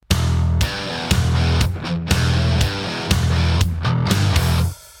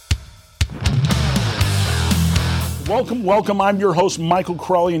Welcome. I'm your host, Michael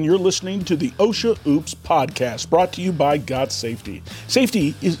Crawley, and you're listening to the OSHA Oops podcast, brought to you by Got Safety.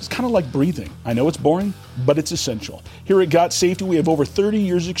 Safety is kind of like breathing. I know it's boring, but it's essential. Here at Got Safety, we have over 30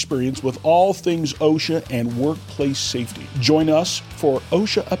 years experience with all things OSHA and workplace safety. Join us for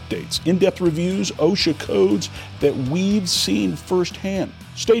OSHA updates, in-depth reviews, OSHA codes that we've seen firsthand.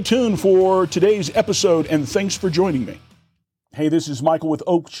 Stay tuned for today's episode, and thanks for joining me. Hey, this is Michael with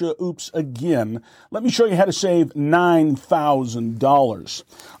OSHA Oops again. Let me show you how to save $9,000.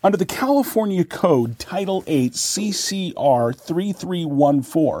 Under the California Code, Title 8, CCR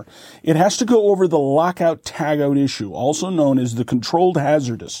 3314, it has to go over the lockout tagout issue, also known as the Controlled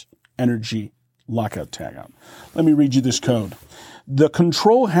Hazardous Energy Lockout Tagout. Let me read you this code. The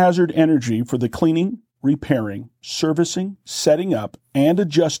control hazard energy for the cleaning, repairing, servicing, setting up, and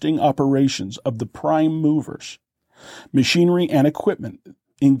adjusting operations of the prime movers, machinery and equipment,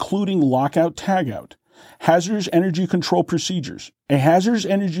 including lockout tagout, hazardous energy control procedures. A hazardous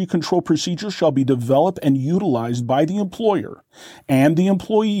energy control procedure shall be developed and utilized by the employer and the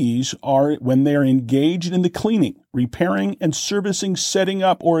employees when they are engaged in the cleaning, repairing, and servicing, setting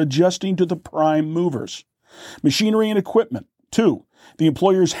up, or adjusting to the prime movers, machinery and equipment. 2. The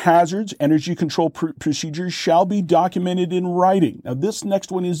employer's hazards energy control procedures shall be documented in writing. Now, this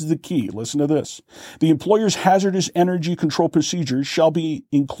next one is the key. Listen to this. The employer's hazardous energy control procedures shall be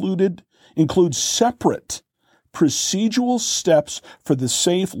include separate procedural steps for the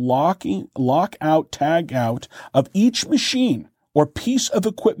safe lockout tagout of each machine or piece of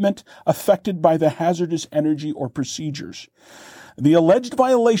equipment affected by the hazardous energy or procedures. The alleged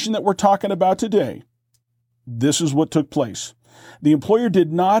violation that we're talking about today, this is what took place. The employer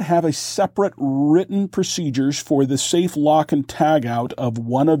did not have a separate written procedures for the safe lock and tag out of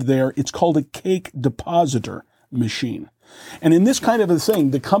one of their, it's called a cake depositor machine. And in this kind of a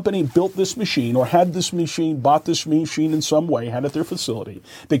thing, the company built this machine or had this machine, bought this machine in some way, had it at their facility.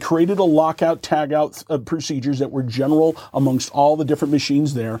 They created a lockout, tagout procedures that were general amongst all the different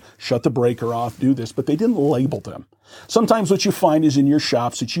machines there. Shut the breaker off, do this, but they didn't label them. Sometimes what you find is in your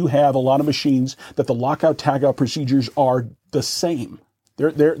shops that you have a lot of machines that the lockout, tagout procedures are the same.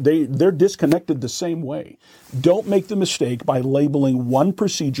 They're disconnected the same way. Don't make the mistake by labeling one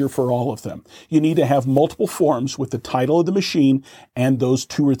procedure for all of them. You need to have multiple forms with the title of the machine and those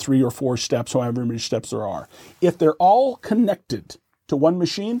 2 or 3 or 4 steps, however many steps there are. If they're all connected to one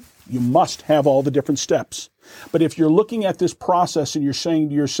machine, you must have all the different steps. But if you're looking at this process and you're saying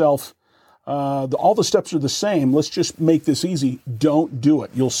to yourself, all the steps are the same, let's just make this easy, don't do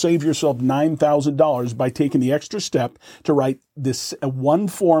it. You'll save yourself $9,000 by taking the extra step to write this one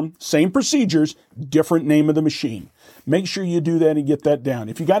form, same procedures, different name of the machine. Make sure you do that and get that down.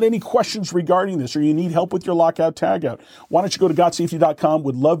 If you got any questions regarding this or you need help with your lockout tagout, why don't you go to gotsafety.com.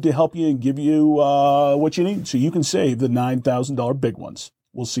 Would love to help you and give you what you need so you can save the $9,000 big ones.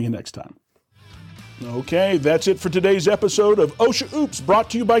 We'll see you next time. Okay, that's it for today's episode of OSHA Oops,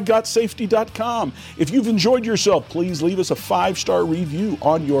 brought to you by gotsafety.com. If you've enjoyed yourself, please leave us a 5-star review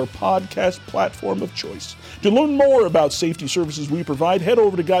on your podcast platform of choice. To learn more about safety services we provide, head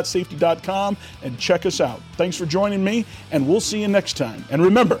over to gotsafety.com and check us out. Thanks for joining me, and we'll see you next time. And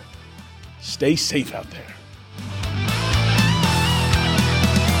remember, stay safe out there.